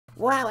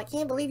Wow, I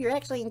can't believe you're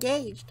actually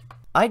engaged.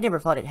 I never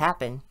thought it'd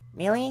happen.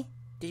 Really?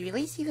 Did you at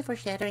least see the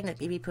foreshadowing that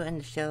Bibi put in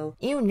the show?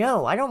 Ew,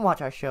 no, I don't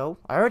watch our show.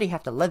 I already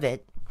have to live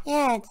it.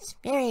 Yeah, it's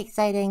very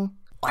exciting.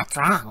 What's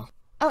wrong?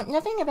 Oh,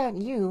 nothing about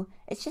you.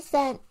 It's just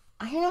that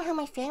I don't know how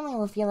my family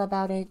will feel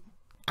about it.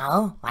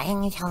 Oh, why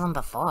didn't you tell them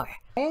before?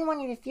 I didn't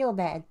want you to feel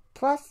bad.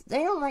 Plus, they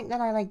don't like that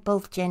I like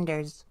both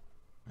genders.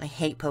 I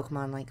hate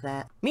Pokemon like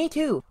that. Me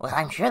too. Well,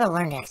 I'm sure they'll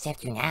learn to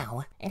accept you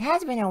now. It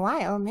has been a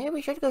while. Maybe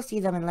we should go see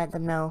them and let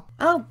them know.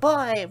 Oh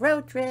boy,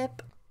 road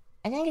trip.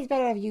 I think it's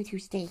better if you two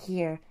stay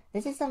here.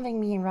 This is something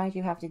me and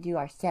Raichu have to do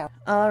ourselves.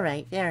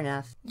 Alright, fair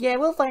enough. Yeah,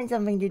 we'll find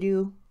something to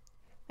do.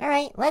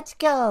 Alright, let's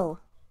go.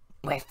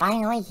 We're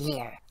finally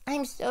here.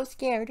 I'm so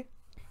scared.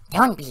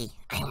 Don't be.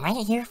 I'm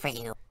right here for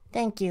you.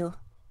 Thank you.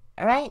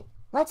 Alright,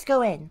 let's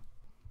go in.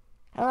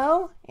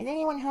 Hello? Is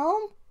anyone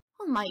home?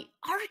 Oh my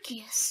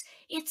Arceus,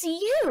 it's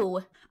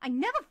you! I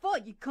never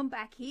thought you'd come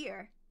back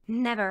here.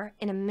 Never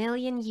in a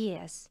million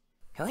years.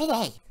 Who are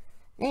they?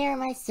 They are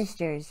my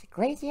sisters,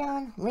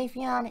 Glaceon,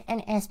 Leafeon,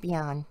 and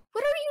Espeon.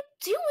 What are you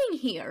doing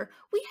here?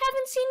 We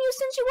haven't seen you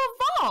since you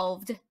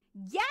evolved!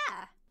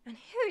 Yeah! And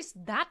who's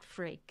that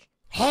freak?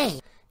 Hey!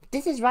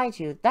 This is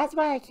Raichu. That's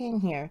why I came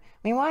here.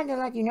 We wanted to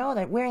let you know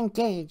that we're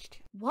engaged.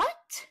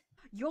 What?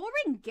 You're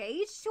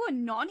engaged to a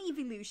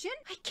non-evolution?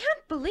 I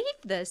can't believe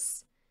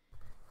this.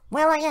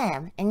 Well, I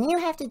am, and you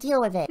have to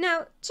deal with it.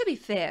 Now, to be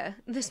fair,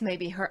 this may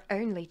be her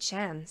only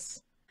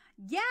chance.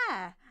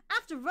 Yeah!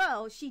 After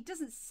all, she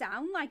doesn't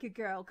sound like a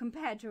girl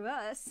compared to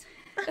us.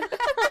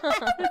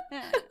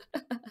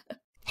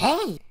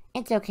 Hey!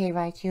 It's okay,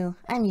 Raichu.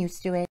 I'm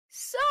used to it.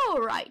 So,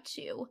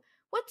 Raichu,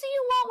 what do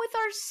you want with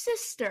our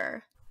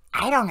sister?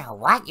 I don't know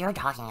what you're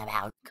talking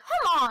about.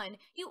 Come on!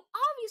 You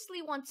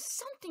obviously want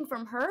something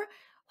from her.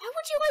 Why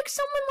would you like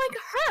someone like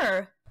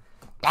her?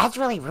 That's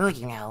really rude,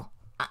 you know.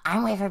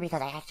 I'm with her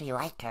because I actually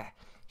like her.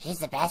 She's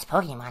the best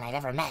Pokemon I've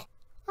ever met.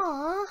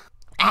 Aww.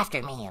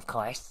 After me, of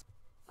course.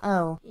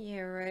 Oh. Yeah,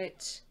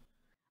 right.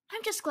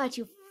 I'm just glad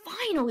you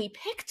finally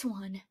picked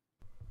one.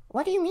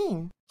 What do you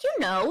mean? You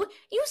know,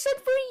 you said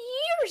for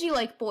years you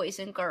like boys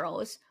and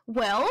girls.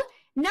 Well,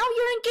 now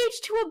you're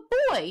engaged to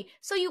a boy,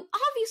 so you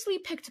obviously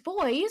picked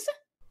boys.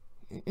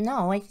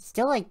 No, I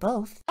still like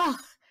both. Ugh,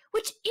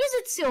 which is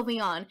it,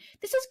 Sylveon?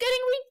 This is getting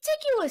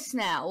ridiculous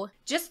now.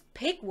 Just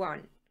pick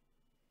one.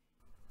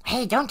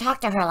 Hey, don't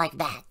talk to her like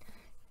that.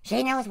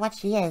 She knows what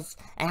she is,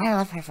 and I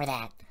love her for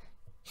that.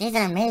 She's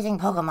an amazing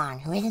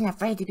Pokemon who isn't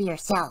afraid to be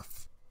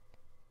herself.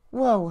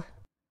 Whoa.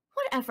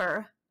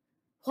 Whatever.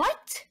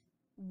 What?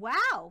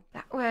 Wow!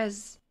 That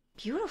was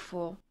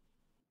beautiful.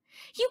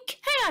 You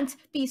can't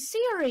be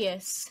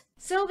serious.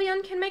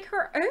 Sylveon can make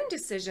her own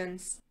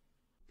decisions.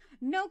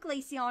 No,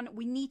 Glaceon,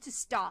 we need to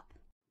stop.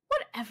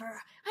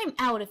 Whatever. I'm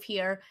out of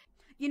here.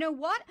 You know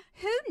what?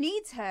 Who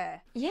needs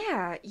her?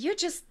 Yeah, you're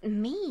just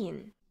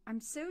mean. I'm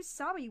so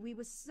sorry we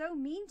were so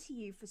mean to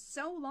you for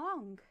so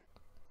long.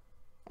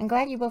 I'm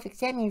glad you both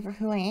accept me for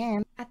who I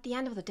am. At the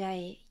end of the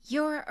day,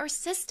 you're our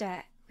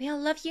sister. We'll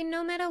love you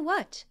no matter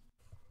what.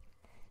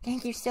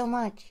 Thank you so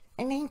much.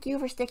 And thank you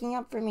for sticking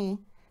up for me.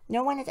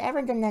 No one has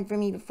ever done that for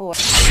me before.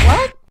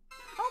 What?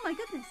 Oh my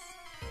goodness.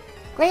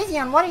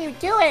 Glaceon, what are you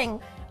doing?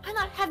 I'm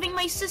not having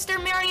my sister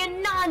marry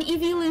a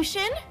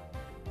non-evolution.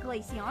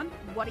 Glaceon,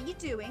 what are you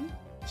doing?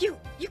 You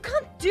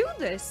can't do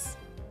this.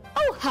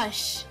 Oh,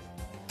 hush.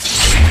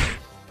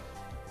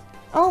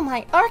 Oh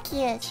my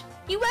Arceus!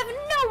 You have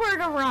nowhere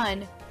to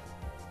run.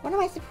 What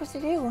am I supposed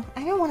to do?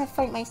 I don't want to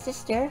fight my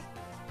sister.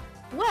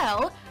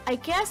 Well, I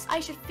guess I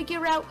should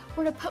figure out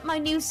where to put my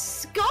new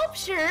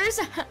sculptures.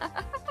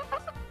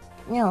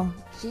 No,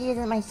 she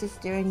isn't my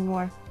sister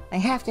anymore. I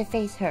have to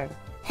face her.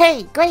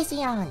 Hey,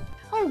 Glaceon!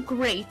 Oh,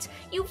 great.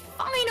 You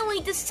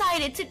finally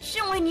decided to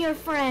join your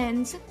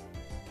friends.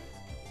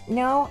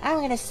 No,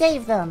 I'm gonna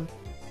save them.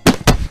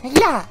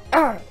 Yeah!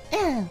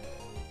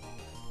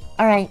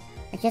 Alright,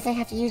 I guess I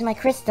have to use my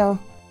crystal.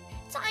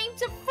 Time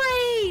to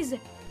freeze.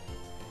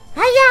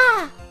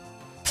 Hiya!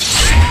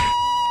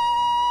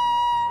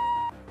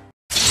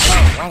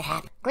 Whoa, what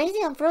happened?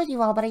 Glaceon froze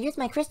you all, but I used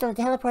my crystal to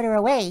teleport her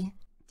away.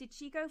 Did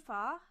she go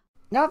far?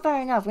 Not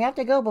far enough. We have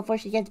to go before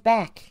she gets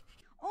back.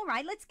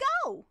 Alright, let's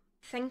go!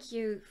 Thank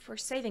you for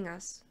saving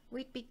us.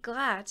 We'd be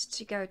glad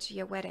to go to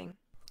your wedding.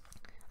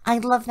 I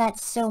love that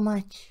so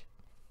much.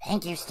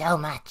 Thank you so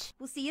much.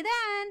 We'll see you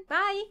then!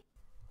 Bye!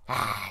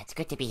 Ah, it's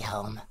good to be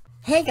home.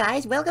 Hey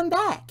guys, welcome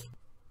back!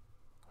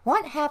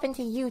 What happened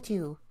to you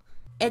two?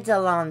 It's a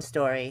long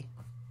story.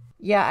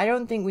 Yeah, I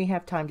don't think we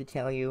have time to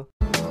tell you.